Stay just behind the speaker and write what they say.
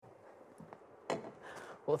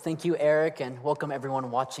Well, thank you, Eric, and welcome everyone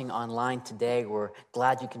watching online today. We're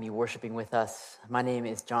glad you can be worshiping with us. My name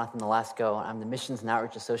is Jonathan Nolasco. I'm the Missions and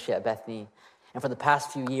Outreach Associate at Bethany. And for the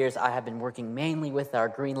past few years, I have been working mainly with our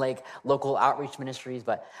Green Lake local outreach ministries,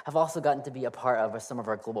 but have also gotten to be a part of some of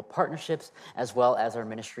our global partnerships, as well as our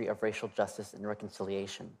Ministry of Racial Justice and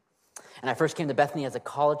Reconciliation. And I first came to Bethany as a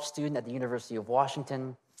college student at the University of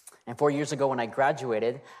Washington. And 4 years ago when I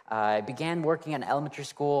graduated, I began working at an elementary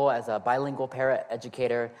school as a bilingual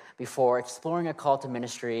para-educator before exploring a call to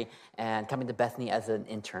ministry and coming to Bethany as an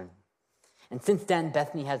intern. And since then,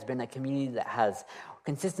 Bethany has been a community that has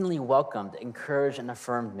consistently welcomed, encouraged, and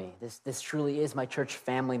affirmed me. This truly is my church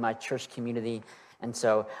family, my church community. And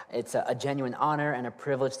so it's a genuine honor and a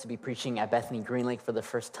privilege to be preaching at Bethany Green Lake for the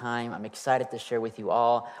first time. I'm excited to share with you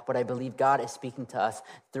all what I believe God is speaking to us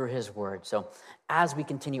through his word. So as we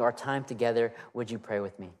continue our time together, would you pray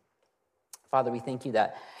with me? Father, we thank you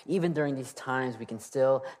that even during these times, we can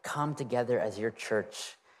still come together as your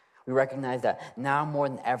church. We recognize that now more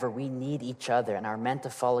than ever, we need each other and are meant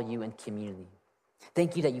to follow you in community.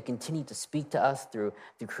 Thank you that you continue to speak to us through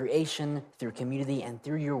creation, through community, and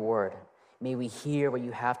through your word. May we hear what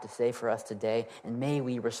you have to say for us today, and may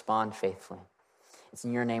we respond faithfully. It's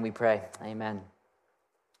in your name we pray. Amen.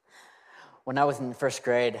 When I was in first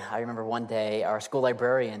grade, I remember one day our school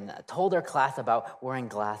librarian told our class about wearing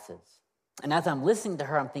glasses. And as I'm listening to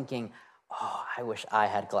her, I'm thinking, oh, I wish I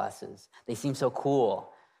had glasses. They seem so cool.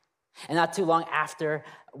 And not too long after,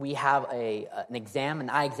 we have an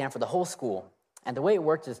eye exam for the whole school. And the way it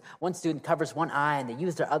works is one student covers one eye and they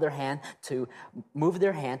use their other hand to move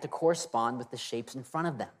their hand to correspond with the shapes in front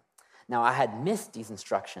of them. Now, I had missed these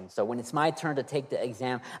instructions, so when it's my turn to take the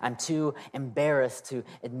exam, I'm too embarrassed to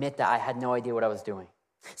admit that I had no idea what I was doing.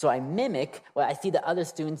 So I mimic what I see the other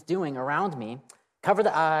students doing around me, cover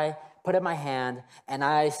the eye, put up my hand, and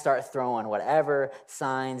I start throwing whatever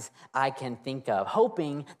signs I can think of,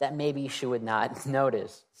 hoping that maybe she would not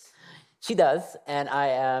notice. She does, and I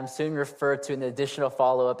am soon referred to an additional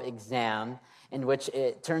follow-up exam in which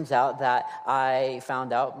it turns out that I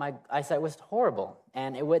found out my eyesight was horrible,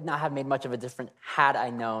 and it would not have made much of a difference had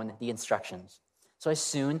I known the instructions. So I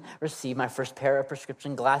soon received my first pair of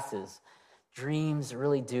prescription glasses. Dreams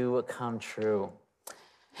really do come true.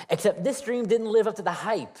 Except this dream didn't live up to the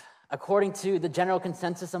hype. According to the general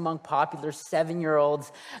consensus among popular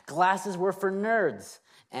 7-year-olds, glasses were for nerds,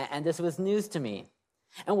 and this was news to me.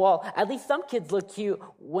 And while at least some kids look cute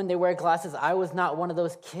when they wear glasses, I was not one of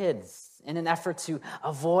those kids. In an effort to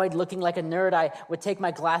avoid looking like a nerd, I would take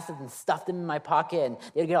my glasses and stuff them in my pocket, and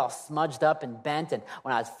they'd get all smudged up and bent. And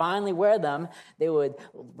when I would finally wear them, they would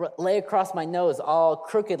lay across my nose all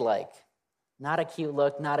crooked-like. Not a cute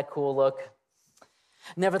look, not a cool look.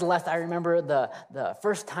 Nevertheless, I remember the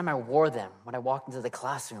first time I wore them when I walked into the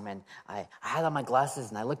classroom, and I had on my glasses,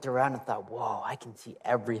 and I looked around and thought, whoa, I can see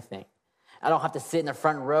everything. I don't have to sit in the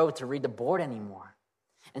front row to read the board anymore.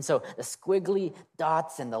 And so the squiggly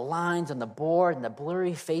dots and the lines on the board and the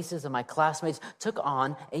blurry faces of my classmates took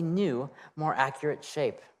on a new, more accurate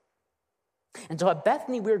shape. And so at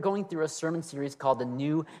Bethany, we were going through a sermon series called The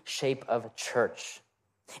New Shape of Church.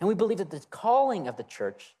 And we believe that the calling of the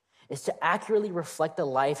church is to accurately reflect the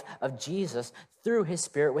life of Jesus through his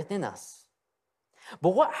Spirit within us. But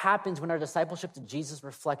what happens when our discipleship to Jesus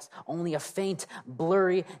reflects only a faint,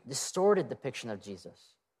 blurry, distorted depiction of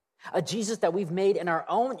Jesus? A Jesus that we've made in our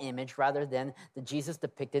own image rather than the Jesus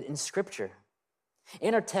depicted in Scripture.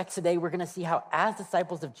 In our text today, we're going to see how, as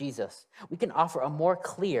disciples of Jesus, we can offer a more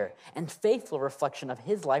clear and faithful reflection of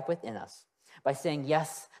his life within us by saying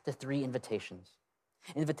yes to 3 invitations.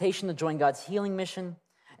 An invitation to join God's healing mission,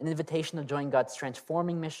 an invitation to join God's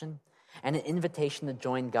transforming mission, and an invitation to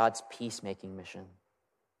join God's peacemaking mission.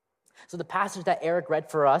 So the passage that Eric read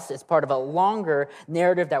for us is part of a longer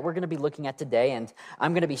narrative that we're going to be looking at today, and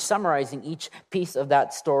I'm going to be summarizing each piece of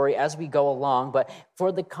that story as we go along. But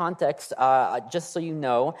for the context, just so you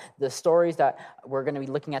know, the stories that we're going to be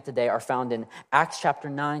looking at today are found in Acts chapter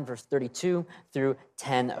 9, verse 32 through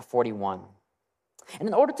 10:41. And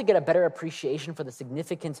in order to get a better appreciation for the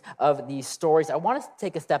significance of these stories, I want us to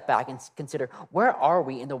take a step back and consider, where are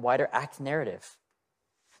we in the wider Acts narrative?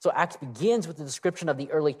 So Acts begins with the description of the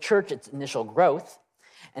early church, its initial growth.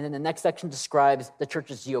 And then the next section describes the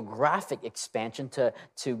church's geographic expansion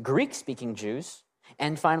to Greek-speaking Jews.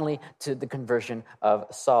 And finally, to the conversion of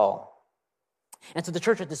Saul. And so the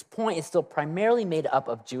church at this point is still primarily made up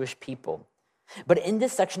of Jewish people. But in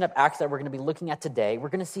this section of Acts that we're going to be looking at today, we're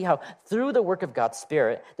going to see how through the work of God's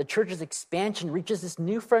Spirit, the church's expansion reaches this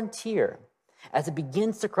new frontier as it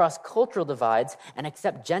begins to cross cultural divides and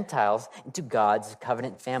accept Gentiles into God's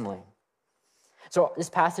covenant family. So this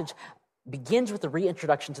passage begins with a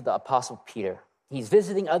reintroduction to the Apostle Peter. He's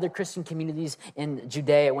visiting other Christian communities in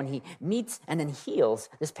Judea when he meets and then heals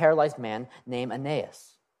this paralyzed man named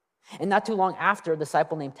Aeneas. And not too long after, a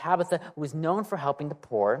disciple named Tabitha, who was known for helping the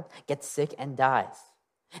poor, gets sick and dies.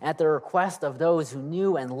 And at the request of those who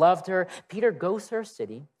knew and loved her, Peter goes to her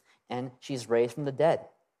city, and she's raised from the dead.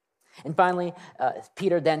 And finally,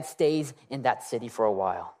 Peter then stays in that city for a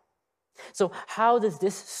while. So how does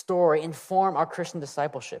this story inform our Christian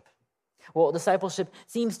discipleship? Well, discipleship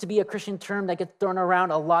seems to be a Christian term that gets thrown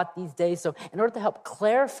around a lot these days. So in order to help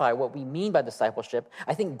clarify what we mean by discipleship,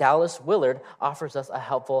 I think Dallas Willard offers us a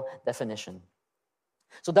helpful definition.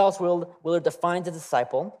 So Dallas Willard defines a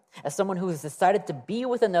disciple as someone who has decided to be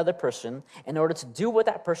with another person in order to do what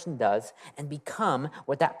that person does and become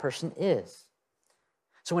what that person is.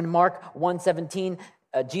 So in Mark 1:17,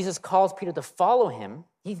 Jesus calls Peter to follow him.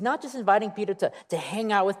 He's not just inviting Peter to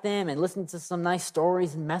hang out with him and listen to some nice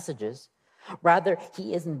stories and messages. Rather,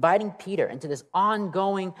 he is inviting Peter into this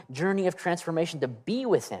ongoing journey of transformation to be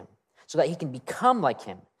with him so that he can become like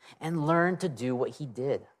him and learn to do what he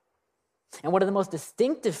did. And one of the most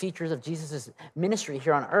distinctive features of Jesus' ministry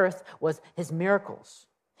here on earth was his miracles,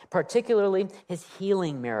 particularly his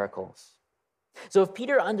healing miracles. So if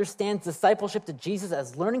Peter understands discipleship to Jesus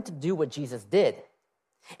as learning to do what Jesus did,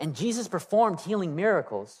 and Jesus performed healing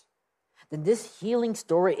miracles, then this healing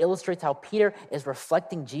story illustrates how Peter is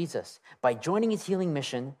reflecting Jesus by joining his healing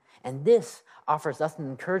mission, and this offers us an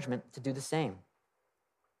encouragement to do the same.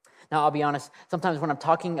 Now, I'll be honest, sometimes when I'm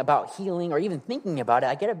talking about healing or even thinking about it,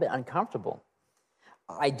 I get a bit uncomfortable.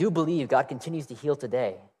 I do believe God continues to heal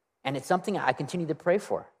today, and it's something I continue to pray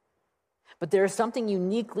for. But there is something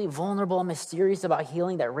uniquely vulnerable and mysterious about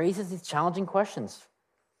healing that raises these challenging questions.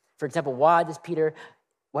 For example, why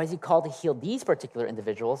is he called to heal these particular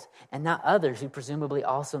individuals and not others who presumably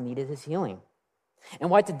also needed his healing? And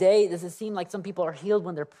why today does it seem like some people are healed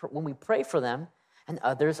when we pray for them and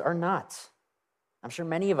others are not? I'm sure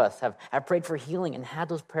many of us have prayed for healing and had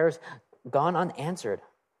those prayers gone unanswered.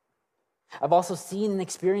 I've also seen and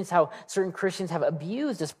experienced how certain Christians have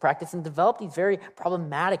abused this practice and developed these very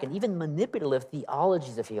problematic and even manipulative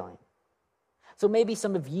theologies of healing. So maybe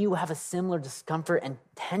some of you have a similar discomfort and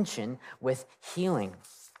tension with healing.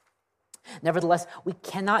 Nevertheless, we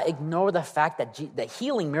cannot ignore the fact that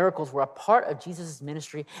healing miracles were a part of Jesus'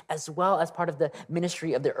 ministry as well as part of the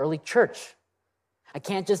ministry of the early church. I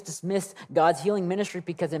can't just dismiss God's healing ministry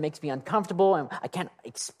because it makes me uncomfortable and I can't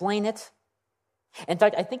explain it. In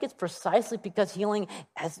fact, I think it's precisely because healing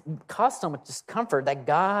has caused so much discomfort that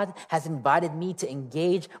God has invited me to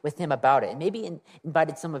engage with him about it, and maybe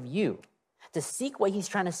invited some of you to seek what he's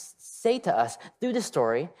trying to say to us through the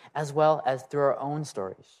story as well as through our own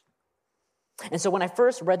stories. And so when I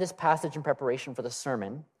first read this passage in preparation for the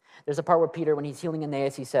sermon, there's a part where Peter, when he's healing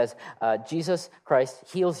Aeneas, he says, Jesus Christ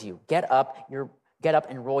heals you. Get up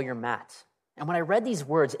and roll your mat. And when I read these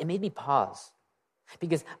words, it made me pause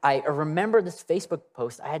because I remember this Facebook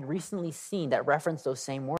post I had recently seen that referenced those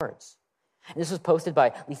same words. And this was posted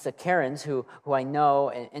by Lisa Cairns, who I know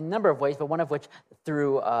in a number of ways, but one of which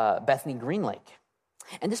through Bethany Greenlake.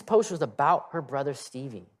 And this post was about her brother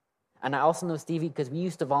Stevie. And I also know Stevie because we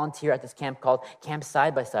used to volunteer at this camp called Camp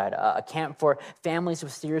Side by Side, a camp for families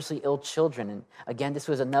with seriously ill children. And again, this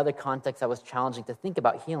was another context that was challenging to think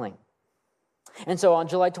about healing. And so on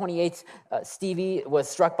July 28th, Stevie was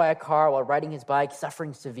struck by a car while riding his bike,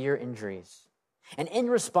 suffering severe injuries. And in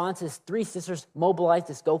response, his three sisters mobilized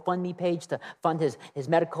this GoFundMe page to fund his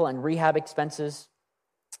medical and rehab expenses.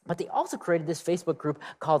 But they also created this Facebook group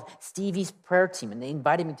called Stevie's Prayer Team, and they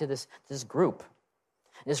invited me to this group.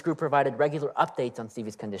 This group provided regular updates on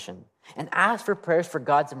Stevie's condition and asked for prayers for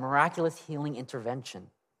God's miraculous healing intervention.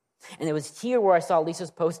 And it was here where I saw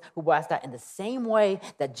Lisa's post who asked that in the same way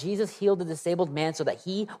that Jesus healed the disabled man so that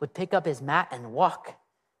he would pick up his mat and walk,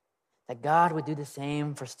 that God would do the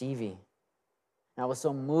same for Stevie. And I was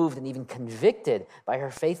so moved and even convicted by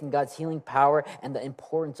her faith in God's healing power and the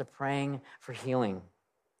importance of praying for healing.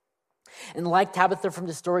 And like Tabitha from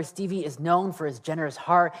the story, Stevie is known for his generous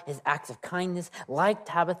heart, his acts of kindness. Like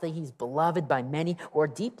Tabitha, he's beloved by many who are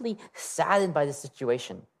deeply saddened by this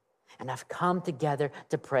situation and have come together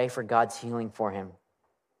to pray for God's healing for him.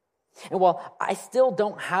 And while I still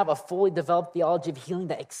don't have a fully developed theology of healing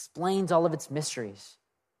that explains all of its mysteries,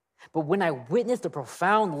 but when I witnessed the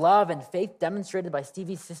profound love and faith demonstrated by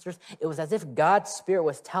Stevie's sisters, it was as if God's Spirit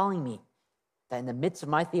was telling me that in the midst of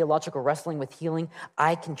my theological wrestling with healing,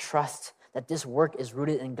 I can trust that this work is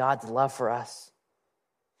rooted in God's love for us.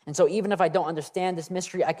 And so even if I don't understand this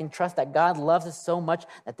mystery, I can trust that God loves us so much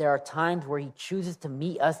that there are times where he chooses to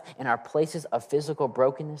meet us in our places of physical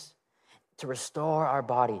brokenness, to restore our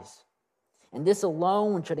bodies, And this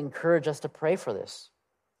alone should encourage us to pray for this.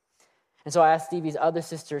 And so I asked Stevie's other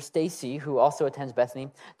sister, Stacy, who also attends Bethany,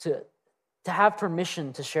 to have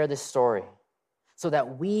permission to share this story so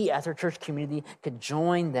that we as her church community could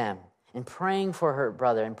join them in praying for her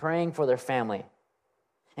brother and praying for their family.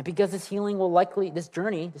 And because this healing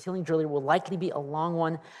journey will likely be a long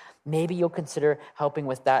one, maybe you'll consider helping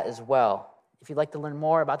with that as well. If you'd like to learn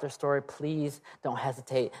more about their story, please don't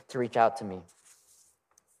hesitate to reach out to me.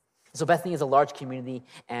 So Bethany is a large community,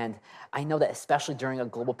 and I know that especially during a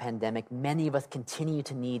global pandemic, many of us continue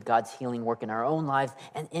to need God's healing work in our own lives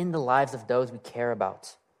and in the lives of those we care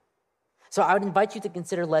about. So I would invite you to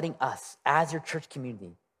consider letting us, as your church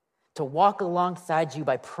community, to walk alongside you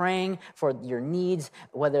by praying for your needs,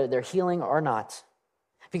 whether they're healing or not.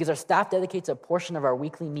 Because our staff dedicates a portion of our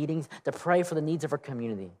weekly meetings to pray for the needs of our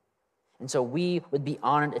community. And so we would be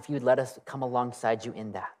honored if you would let us come alongside you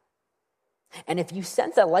in that. And if you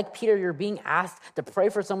sense that, like Peter, you're being asked to pray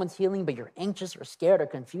for someone's healing, but you're anxious or scared or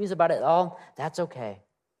confused about it all, that's okay.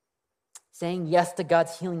 Saying yes to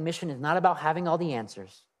God's healing mission is not about having all the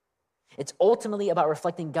answers. It's ultimately about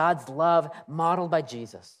reflecting God's love modeled by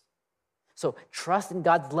Jesus. So trust in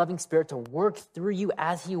God's loving spirit to work through you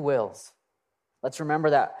as he wills. Let's remember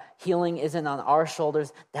that healing isn't on our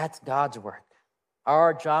shoulders, that's God's work.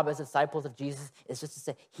 Our job as disciples of Jesus is just to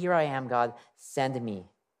say, here I am, God, send me.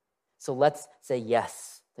 So let's say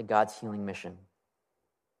yes to God's healing mission.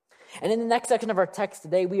 And in the next section of our text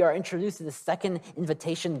today, we are introduced to the second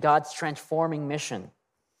invitation, God's transforming mission.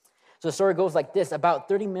 So the story goes like this. About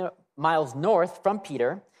 30 miles north from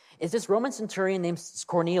Peter is this Roman centurion named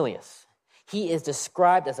Cornelius. He is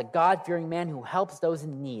described as a God-fearing man who helps those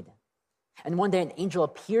in need. And one day an angel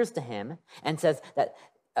appears to him and says that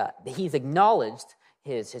he's acknowledged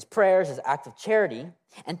his prayers, his act of charity,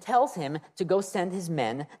 and tells him to go send his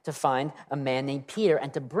men to find a man named Peter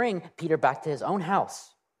and to bring Peter back to his own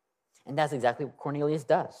house. And that's exactly what Cornelius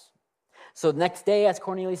does. So the next day, as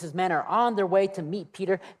Cornelius' men are on their way to meet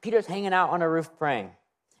Peter, Peter's hanging out on a roof praying.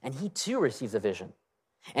 And he too receives a vision.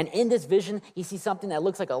 And in this vision, he sees something that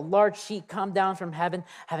looks like a large sheet come down from heaven,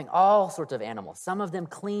 having all sorts of animals, some of them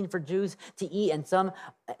clean for Jews to eat and some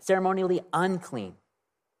ceremonially unclean.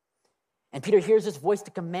 And Peter hears this voice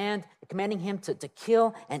commanding him to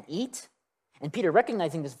kill and eat. And Peter,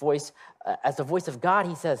 recognizing this voice as the voice of God,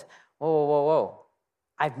 he says, whoa.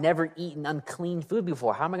 I've never eaten unclean food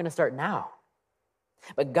before. How am I going to start now?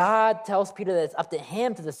 But God tells Peter that it's up to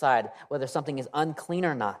him to decide whether something is unclean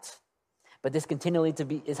or not. But this continually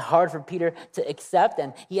is hard for Peter to accept,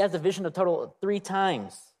 and he has a vision of total 3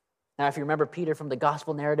 times. Now, if you remember Peter from the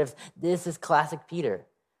gospel narratives, this is classic Peter,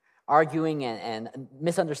 arguing and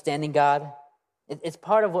misunderstanding God. It's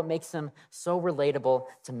part of what makes him so relatable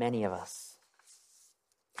to many of us.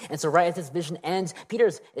 And so right as this vision ends, Peter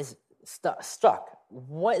is struck.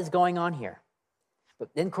 What is going on here?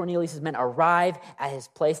 But then Cornelius' men arrive at his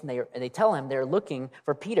place, and they tell him they're looking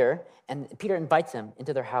for Peter, and Peter invites him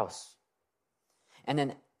into their house. And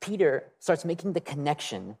then Peter starts making the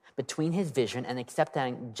connection between his vision and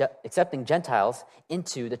accepting Gentiles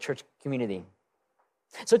into the church community.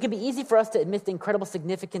 So it can be easy for us to admit the incredible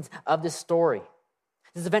significance of this story.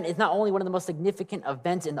 This event is not only one of the most significant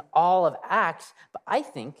events in all of Acts, but I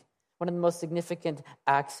think one of the most significant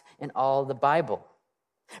acts in all of the Bible.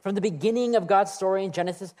 From the beginning of God's story in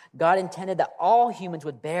Genesis, God intended that all humans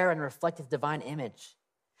would bear and reflect his divine image.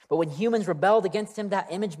 But when humans rebelled against him,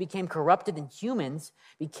 that image became corrupted and humans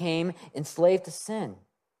became enslaved to sin.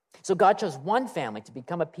 So God chose one family to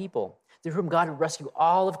become a people through whom God would rescue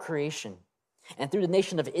all of creation. And through the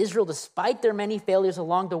nation of Israel, despite their many failures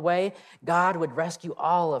along the way, God would rescue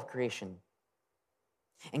all of creation.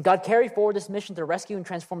 And God carried forward this mission to rescue and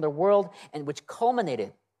transform the world, and which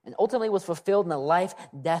culminated and ultimately was fulfilled in the life,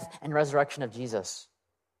 death, and resurrection of Jesus.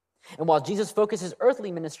 And while Jesus focused his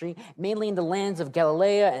earthly ministry mainly in the lands of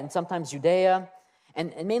Galilee and sometimes Judea,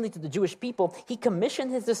 and mainly to the Jewish people, he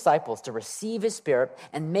commissioned his disciples to receive his spirit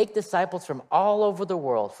and make disciples from all over the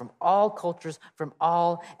world, from all cultures, from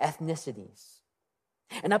all ethnicities.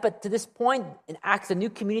 And up to this point in Acts, the new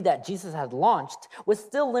community that Jesus had launched was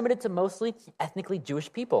still limited to mostly ethnically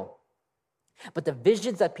Jewish people. But the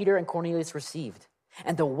visions that Peter and Cornelius received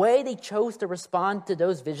and the way they chose to respond to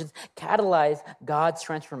those visions catalyzed God's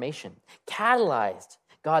transformation, catalyzed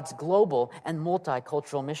God's global and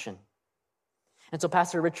multicultural mission. And so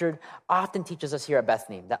Pastor Richard often teaches us here at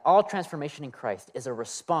Bethany that all transformation in Christ is a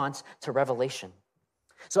response to revelation.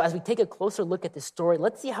 So as we take a closer look at this story,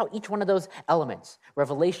 let's see how each one of those elements,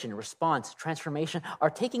 revelation, response, transformation, are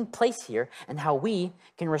taking place here and how we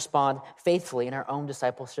can respond faithfully in our own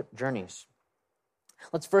discipleship journeys.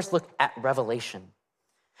 Let's first look at revelation.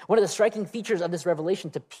 One of the striking features of this revelation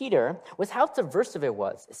to Peter was how subversive it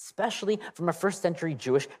was, especially from a first century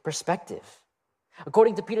Jewish perspective.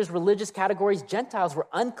 According to Peter's religious categories, Gentiles were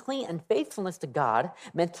unclean, and faithfulness to God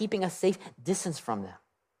meant keeping a safe distance from them.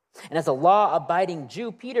 And as a law-abiding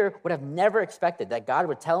Jew, Peter would have never expected that God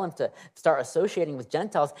would tell him to start associating with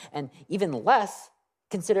Gentiles, and even less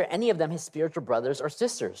consider any of them his spiritual brothers or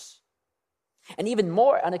sisters. And even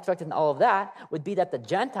more unexpected than all of that would be that the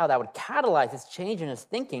Gentile that would catalyze his change in his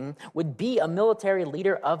thinking would be a military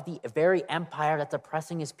leader of the very empire that's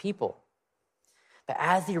oppressing his people. But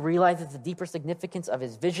as he realizes the deeper significance of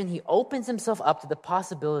his vision, he opens himself up to the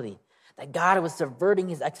possibility that God was subverting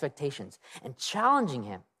his expectations and challenging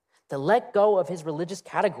him to let go of his religious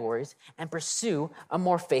categories and pursue a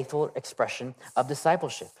more faithful expression of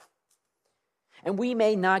discipleship. And we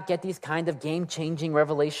may not get these kind of game-changing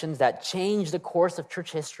revelations that change the course of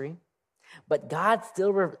church history, but God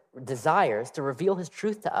still desires to reveal his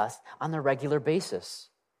truth to us on a regular basis.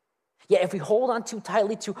 Yet if we hold on too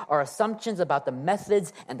tightly to our assumptions about the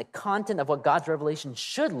methods and the content of what God's revelation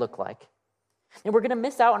should look like, then we're going to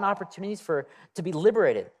miss out on opportunities to be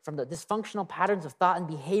liberated from the dysfunctional patterns of thought and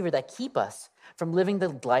behavior that keep us from living the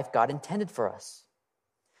life God intended for us.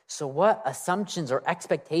 So what assumptions or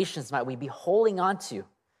expectations might we be holding on to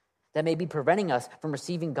that may be preventing us from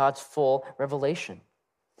receiving God's full revelation?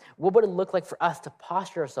 What would it look like for us to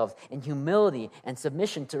posture ourselves in humility and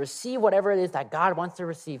submission to receive whatever it is that God wants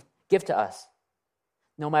to give to us,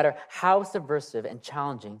 no matter how subversive and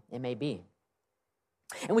challenging it may be?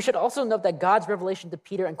 And we should also note that God's revelation to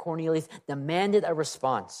Peter and Cornelius demanded a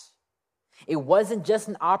response. It wasn't just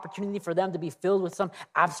an opportunity for them to be filled with some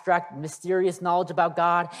abstract, mysterious knowledge about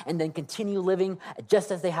God and then continue living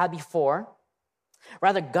just as they had before.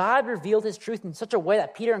 Rather, God revealed his truth in such a way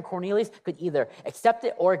that Peter and Cornelius could either accept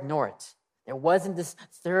it or ignore it. There wasn't this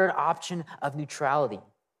third option of neutrality.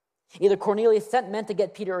 Either Cornelius sent men to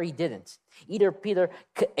get Peter or he didn't. Either Peter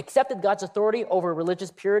accepted God's authority over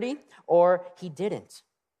religious purity or he didn't.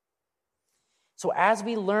 So as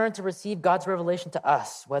we learn to receive God's revelation to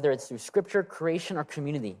us, whether it's through scripture, creation, or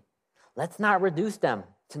community, let's not reduce them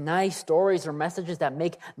to nice stories or messages that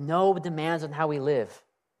make no demands on how we live.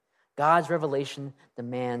 God's revelation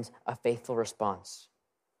demands a faithful response.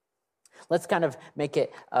 Let's kind of make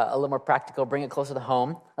it a little more practical, bring it closer to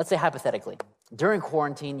home. Let's say hypothetically, during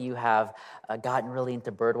quarantine, you have gotten really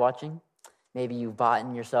into bird watching. Maybe you've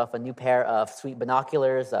bought yourself a new pair of sweet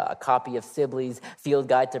binoculars, a copy of Sibley's Field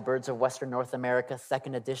Guide to Birds of Western North America,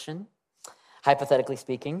 2nd edition, hypothetically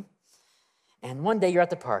speaking. And one day you're at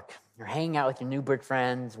the park. You're hanging out with your new bird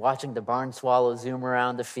friends, watching the barn swallows zoom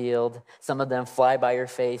around the field. Some of them fly by your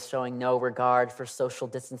face, showing no regard for social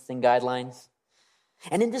distancing guidelines.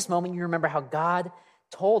 And in this moment, you remember how God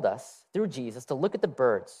told us, through Jesus, to look at the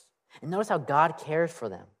birds and notice how God cares for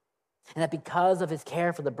them. And that because of his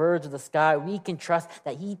care for the birds of the sky, we can trust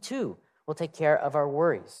that he too will take care of our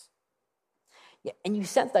worries. Yeah, and you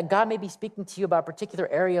sense that God may be speaking to you about a particular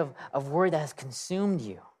area of worry that has consumed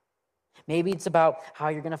you. Maybe it's about how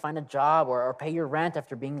you're going to find a job or pay your rent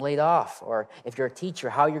after being laid off. Or if you're a teacher,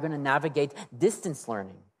 how you're going to navigate distance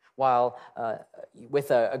learning while with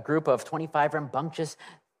a group of 25 rambunctious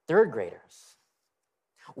third graders.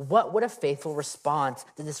 What would a faithful response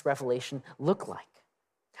to this revelation look like?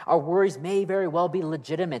 Our worries may very well be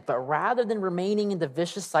legitimate, but rather than remaining in the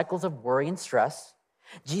vicious cycles of worry and stress,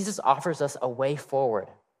 Jesus offers us a way forward.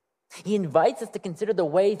 He invites us to consider the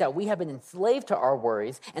ways that we have been enslaved to our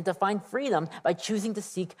worries and to find freedom by choosing to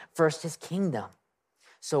seek first his kingdom.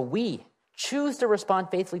 So we choose to respond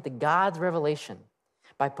faithfully to God's revelation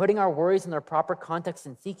by putting our worries in their proper context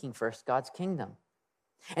and seeking first God's kingdom.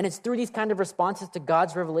 And it's through these kind of responses to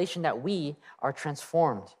God's revelation that we are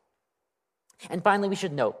transformed. And finally, we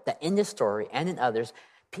should note that in this story and in others,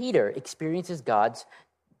 Peter experiences God's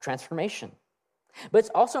transformation. But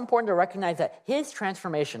it's also important to recognize that his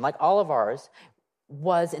transformation, like all of ours,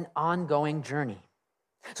 was an ongoing journey.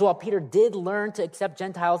 So while Peter did learn to accept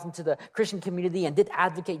Gentiles into the Christian community and did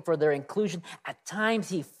advocate for their inclusion, at times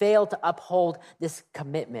he failed to uphold this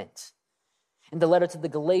commitment. In the letter to the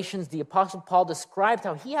Galatians, the Apostle Paul described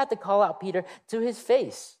how he had to call out Peter to his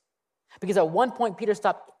face. Because at one point, Peter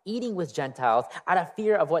stopped eating with Gentiles out of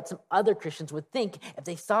fear of what some other Christians would think if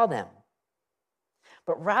they saw them.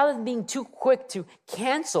 But rather than being too quick to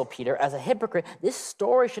cancel Peter as a hypocrite, this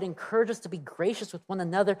story should encourage us to be gracious with one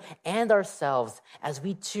another and ourselves as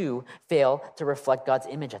we too fail to reflect God's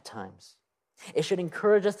image at times. It should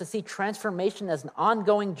encourage us to see transformation as an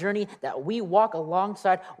ongoing journey that we walk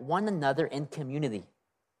alongside one another in community.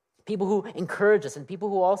 People who encourage us and people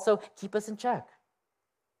who also keep us in check.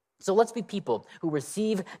 So let's be people who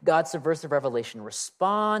receive God's subversive revelation,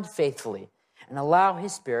 respond faithfully, and allow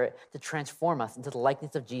his Spirit to transform us into the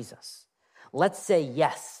likeness of Jesus. Let's say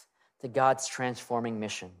yes to God's transforming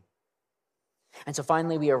mission. And so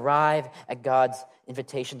finally, we arrive at God's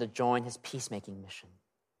invitation to join his peacemaking mission.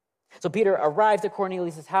 So Peter arrives at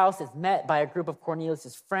Cornelius' house, is met by a group of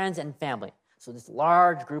Cornelius' friends and family. So this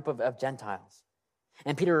large group of Gentiles.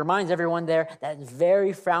 And Peter reminds everyone there that it's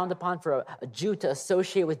very frowned upon for a Jew to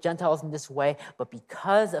associate with Gentiles in this way, but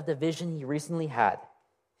because of the vision he recently had,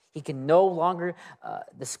 he can no longer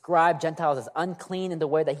describe Gentiles as unclean in the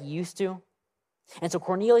way that he used to. And so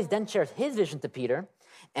Cornelius then shares his vision to Peter,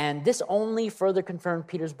 and this only further confirmed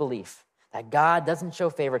Peter's belief that God doesn't show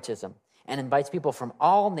favoritism and invites people from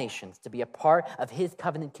all nations to be a part of his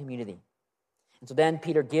covenant community. And so then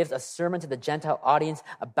Peter gives a sermon to the Gentile audience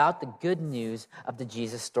about the good news of the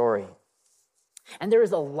Jesus story. And there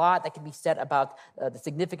is a lot that can be said about the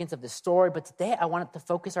significance of this story, but today I wanted to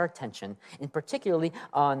focus our attention in particularly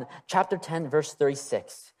on chapter 10, verse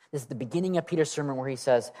 36. This is the beginning of Peter's sermon where he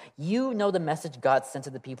says, "You know the message God sent to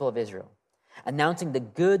the people of Israel, announcing the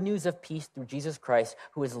good news of peace through Jesus Christ,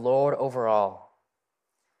 who is Lord over all."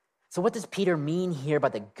 So what does Peter mean here by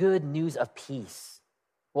the good news of peace?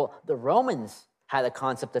 Well, the Romans had a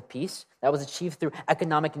concept of peace that was achieved through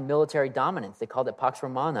economic and military dominance. They called it Pax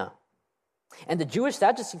Romana. And the Jewish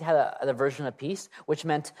Sadducees had a version of peace, which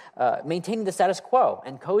meant maintaining the status quo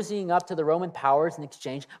and cozying up to the Roman powers in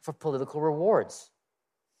exchange for political rewards.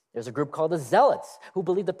 There's a group called the Zealots, who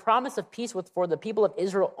believed the promise of peace was for the people of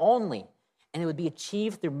Israel only, and it would be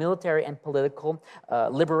achieved through military and political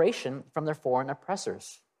liberation from their foreign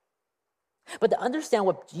oppressors. But to understand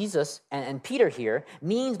what Jesus and Peter here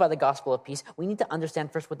means by the gospel of peace, we need to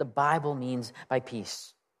understand first what the Bible means by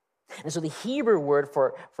peace. And so the Hebrew word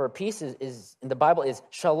for peace is in the Bible is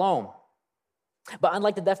shalom. But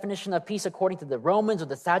unlike the definition of peace according to the Romans or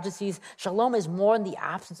the Sadducees, shalom is more than the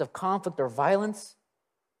absence of conflict or violence.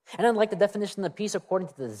 And unlike the definition of peace according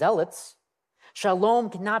to the Zealots, shalom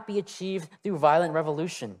cannot be achieved through violent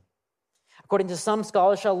revolution. According to some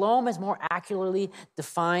scholars, shalom is more accurately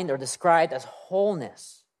defined or described as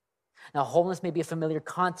wholeness. Now, wholeness may be a familiar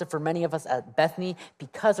concept for many of us at Bethany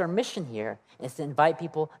because our mission here is to invite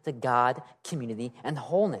people to God, community, and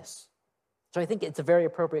wholeness. So I think it's a very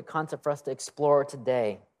appropriate concept for us to explore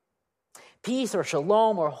today. Peace or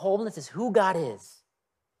shalom or wholeness is who God is.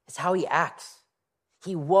 It's how he acts.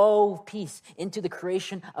 He wove peace into the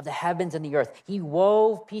creation of the heavens and the earth. He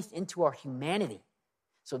wove peace into our humanity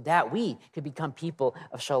so that we could become people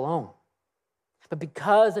of shalom. But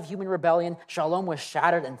because of human rebellion, shalom was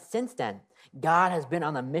shattered, and since then, God has been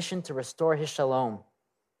on a mission to restore his shalom.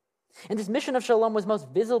 And this mission of shalom was most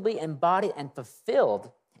visibly embodied and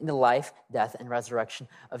fulfilled in the life, death, and resurrection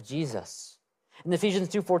of Jesus. In Ephesians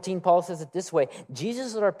 2:14, Paul says it this way: Jesus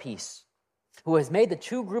is our peace, who has made the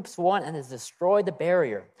two groups one and has destroyed the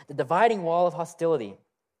barrier, the dividing wall of hostility.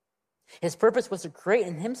 His purpose was to create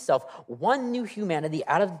in himself one new humanity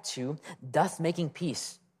out of the two, thus making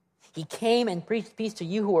peace. He came and preached peace to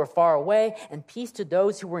you who are far away and peace to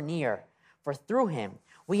those who were near. For through him,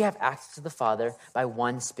 we have access to the Father by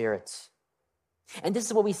one Spirit. And this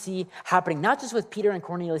is what we see happening, not just with Peter and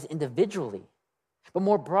Cornelius individually, but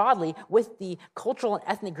more broadly with the cultural and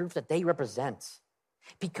ethnic groups that they represent.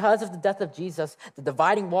 Because of the death of Jesus, the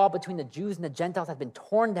dividing wall between the Jews and the Gentiles has been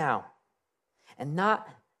torn down. And not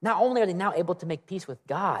only are they now able to make peace with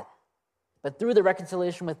God, but through the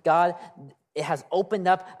reconciliation with God, it has opened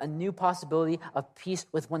up a new possibility of peace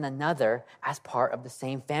with one another as part of the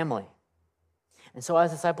same family. And so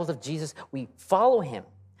as disciples of Jesus, we follow him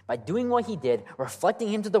by doing what he did, reflecting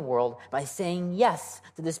him to the world by saying yes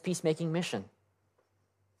to this peacemaking mission.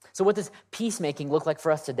 So what does peacemaking look like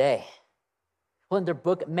for us today? Well, in their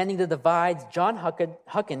book, Mending the Divides, John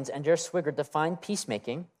Huckins and Jer Swigert define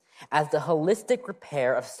peacemaking as the holistic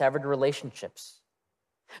repair of severed relationships.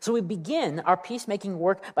 So we begin our peacemaking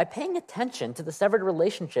work by paying attention to the severed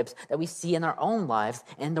relationships that we see in our own lives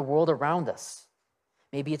and in the world around us.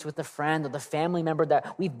 Maybe it's with a friend or the family member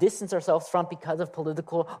that we've distanced ourselves from because of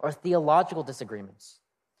political or theological disagreements.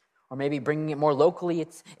 Or maybe bringing it more locally,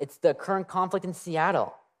 it's the current conflict in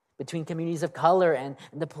Seattle between communities of color and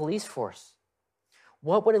the police force.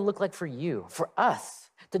 What would it look like for you, for us,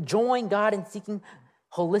 to join God in seeking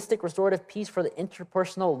holistic restorative peace for the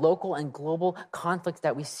interpersonal, local, and global conflicts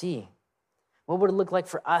that we see? What would it look like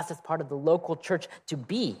for us as part of the local church to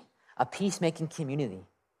be a peacemaking community?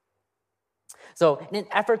 So in an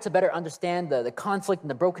effort to better understand the conflict and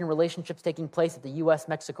the broken relationships taking place at the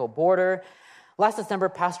U.S.-Mexico border, last December,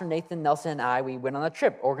 Pastor Nathan Nelson and I, we went on a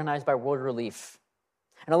trip organized by World Relief.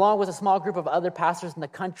 And along with a small group of other pastors in the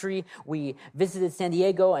country, we visited San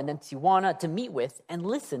Diego and then Tijuana to meet with and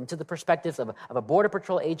listen to the perspectives of a Border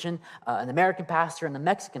Patrol agent, an American pastor, and a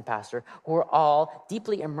Mexican pastor who were all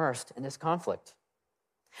deeply immersed in this conflict.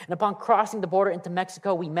 And upon crossing the border into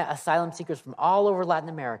Mexico, we met asylum seekers from all over Latin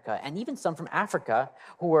America and even some from Africa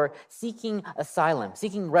who were seeking asylum,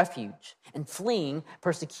 seeking refuge, and fleeing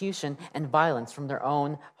persecution and violence from their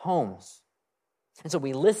own homes. And so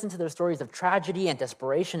we listened to their stories of tragedy and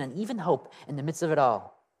desperation and even hope in the midst of it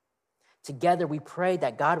all. Together, we prayed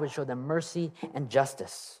that God would show them mercy and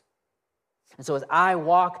justice. And so as I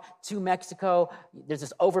walk to Mexico, there's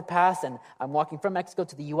this overpass, and I'm walking from Mexico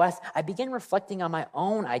to the U.S., I begin reflecting on my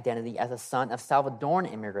own identity as a son of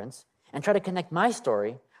Salvadoran immigrants and try to connect my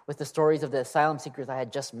story with the stories of the asylum seekers I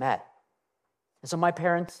had just met. And so my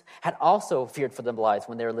parents had also feared for their lives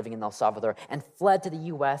when they were living in El Salvador and fled to the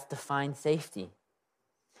U.S. to find safety.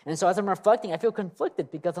 And so as I'm reflecting, I feel conflicted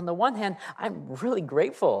because on the one hand, I'm really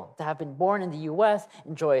grateful to have been born in the U.S.,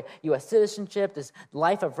 enjoy U.S. citizenship, this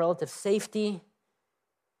life of relative safety.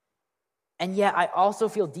 And yet I also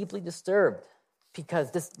feel deeply disturbed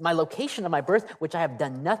because my location of my birth, which I have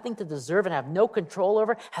done nothing to deserve and have no control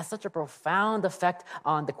over, has such a profound effect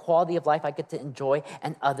on the quality of life I get to enjoy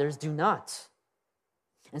and others do not.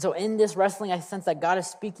 And so in this wrestling, I sense that God is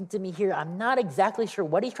speaking to me here. I'm not exactly sure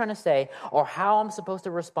what he's trying to say or how I'm supposed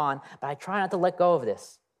to respond, but I try not to let go of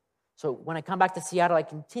this. So when I come back to Seattle, I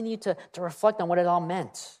continue to reflect on what it all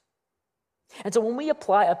meant. And so when we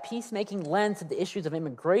apply a peacemaking lens to the issues of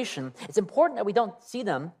immigration, it's important that we don't see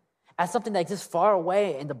them as something that exists far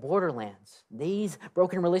away in the borderlands. These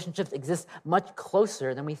broken relationships exist much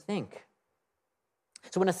closer than we think.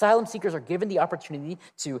 So when asylum seekers are given the opportunity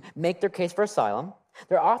to make their case for asylum,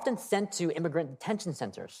 they're often sent to immigrant detention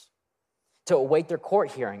centers to await their court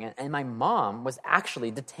hearing. And my mom was actually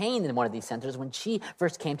detained in one of these centers when she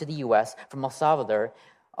first came to the U.S. from El Salvador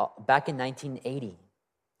back in 1980.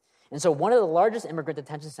 And so one of the largest immigrant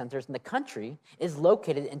detention centers in the country is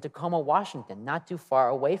located in Tacoma, Washington, not too far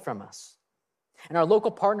away from us. And our local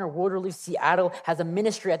partner, World Relief Seattle, has a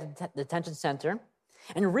ministry at the detention center.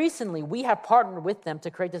 And recently, we have partnered with them to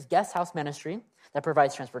create this guest house ministry that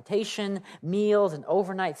provides transportation, meals, and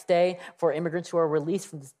overnight stay for immigrants who are released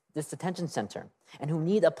from this detention center and who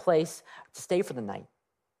need a place to stay for the night.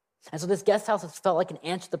 And so this guest house has felt like an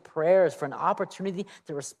answer to prayers for an opportunity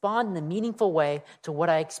to respond in a meaningful way to what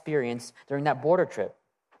I experienced during that border trip.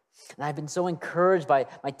 And I've been so encouraged by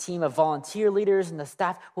my team of volunteer leaders and the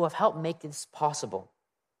staff who have helped make this possible.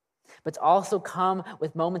 But it's also come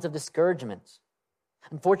with moments of discouragement.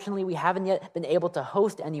 Unfortunately, we haven't yet been able to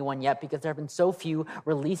host anyone yet because there have been so few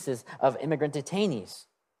releases of immigrant detainees.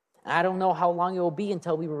 And I don't know how long it will be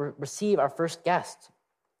until we receive our first guest.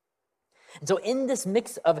 And so in this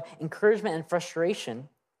mix of encouragement and frustration,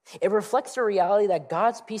 it reflects the reality that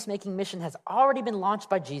God's peacemaking mission has already been launched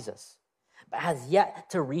by Jesus, but has yet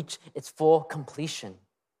to reach its full completion.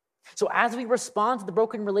 So as we respond to the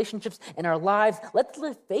broken relationships in our lives, let's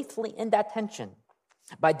live faithfully in that tension,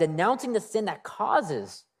 by denouncing the sin that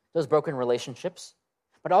causes those broken relationships,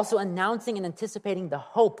 but also announcing and anticipating the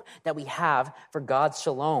hope that we have for God's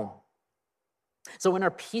shalom. So in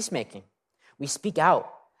our peacemaking, we speak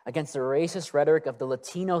out against the racist rhetoric of the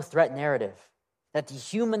Latino threat narrative that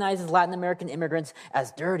dehumanizes Latin American immigrants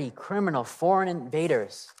as dirty, criminal, foreign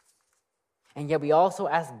invaders. And yet we also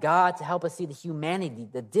ask God to help us see the humanity,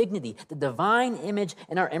 the dignity, the divine image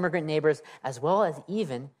in our immigrant neighbors, as well as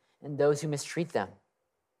even in those who mistreat them.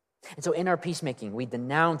 And so in our peacemaking, we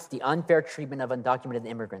denounce the unfair treatment of undocumented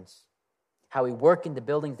immigrants, how we work in the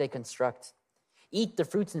buildings they construct, eat the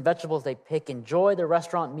fruits and vegetables they pick, enjoy the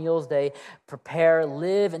restaurant meals they prepare,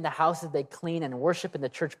 live in the houses they clean, and worship in the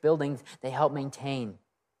church buildings they help maintain,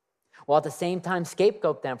 while at the same time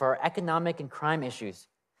scapegoat them for our economic and crime issues,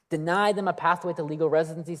 deny them a pathway to legal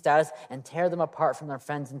residency status, and tear them apart from their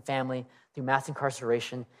friends and family through mass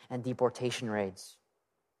incarceration and deportation raids.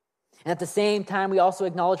 And at the same time, we also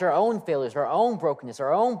acknowledge our own failures, our own brokenness,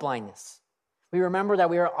 our own blindness. We remember that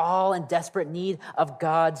we are all in desperate need of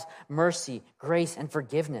God's mercy, grace, and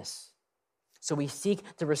forgiveness. So we seek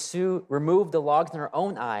to remove the logs in our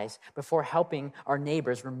own eyes before helping our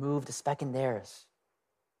neighbors remove the speck in theirs.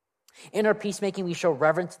 In our peacemaking, we show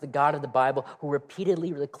reverence to the God of the Bible who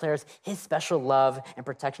repeatedly declares his special love and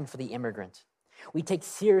protection for the immigrant. We take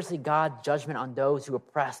seriously God's judgment on those who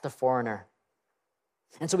oppress the foreigner.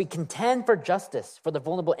 And so we contend for justice for the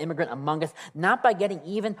vulnerable immigrant among us, not by getting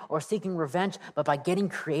even or seeking revenge, but by getting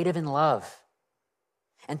creative in love.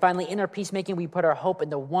 And finally, in our peacemaking, we put our hope in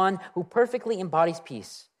the one who perfectly embodies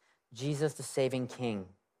peace, Jesus, the saving King.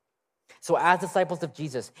 So as disciples of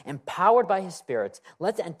Jesus, empowered by his Spirit,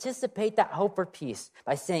 let's anticipate that hope for peace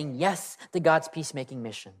by saying yes to God's peacemaking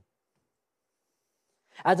mission.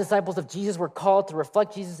 As disciples of Jesus, we're called to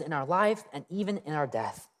reflect Jesus in our life and even in our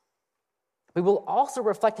death. We will also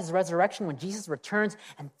reflect his resurrection when Jesus returns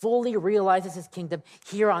and fully realizes his kingdom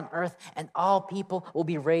here on earth, and all people will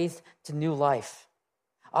be raised to new life.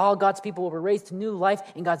 All God's people will be raised to new life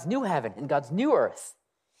in God's new heaven, in God's new earth.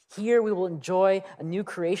 Here we will enjoy a new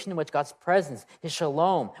creation in which God's presence, his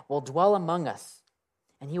shalom, will dwell among us,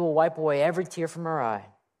 and he will wipe away every tear from our eye.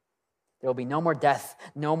 There will be no more death,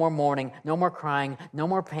 no more mourning, no more crying, no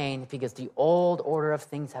more pain, because the old order of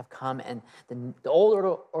things have come, and the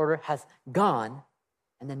old order has gone,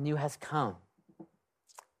 and the new has come.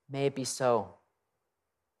 May it be so.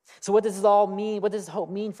 So what does this all mean? What does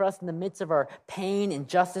hope mean for us in the midst of our pain,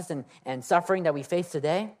 injustice, and suffering that we face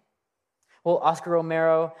today? Well, Oscar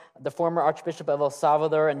Romero, the former Archbishop of El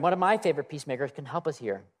Salvador, and one of my favorite peacemakers, can help us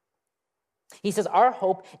here. He says, our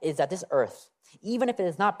hope is that this earth, even if it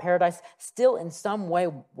is not paradise, still in some way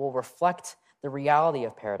will reflect the reality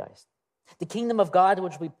of paradise. The kingdom of God,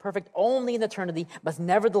 which will be perfect only in eternity, must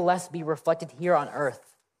nevertheless be reflected here on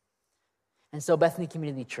earth. And so, Bethany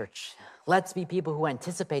Community Church, let's be people who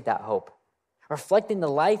anticipate that hope, reflecting the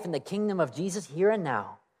life and the kingdom of Jesus here and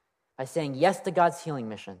now by saying yes to God's healing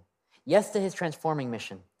mission, yes to his transforming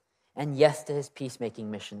mission, and yes to his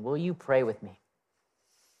peacemaking mission. Will you pray with me?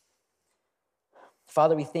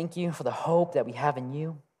 Father, we thank you for the hope that we have in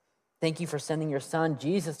you. Thank you for sending your son,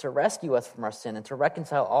 Jesus, to rescue us from our sin and to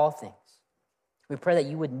reconcile all things. We pray that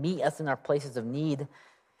you would meet us in our places of need,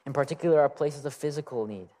 in particular our places of physical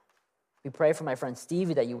need. We pray for my friend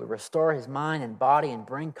Stevie that you would restore his mind and body and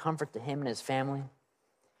bring comfort to him and his family.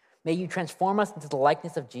 May you transform us into the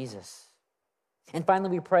likeness of Jesus. And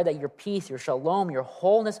finally, we pray that your peace, your shalom, your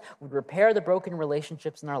wholeness would repair the broken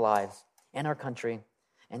relationships in our lives, in our country,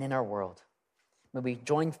 and in our world. May we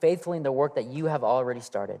join faithfully in the work that you have already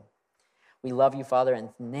started. We love you, Father, and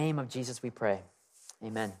in the name of Jesus we pray.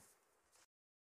 Amen.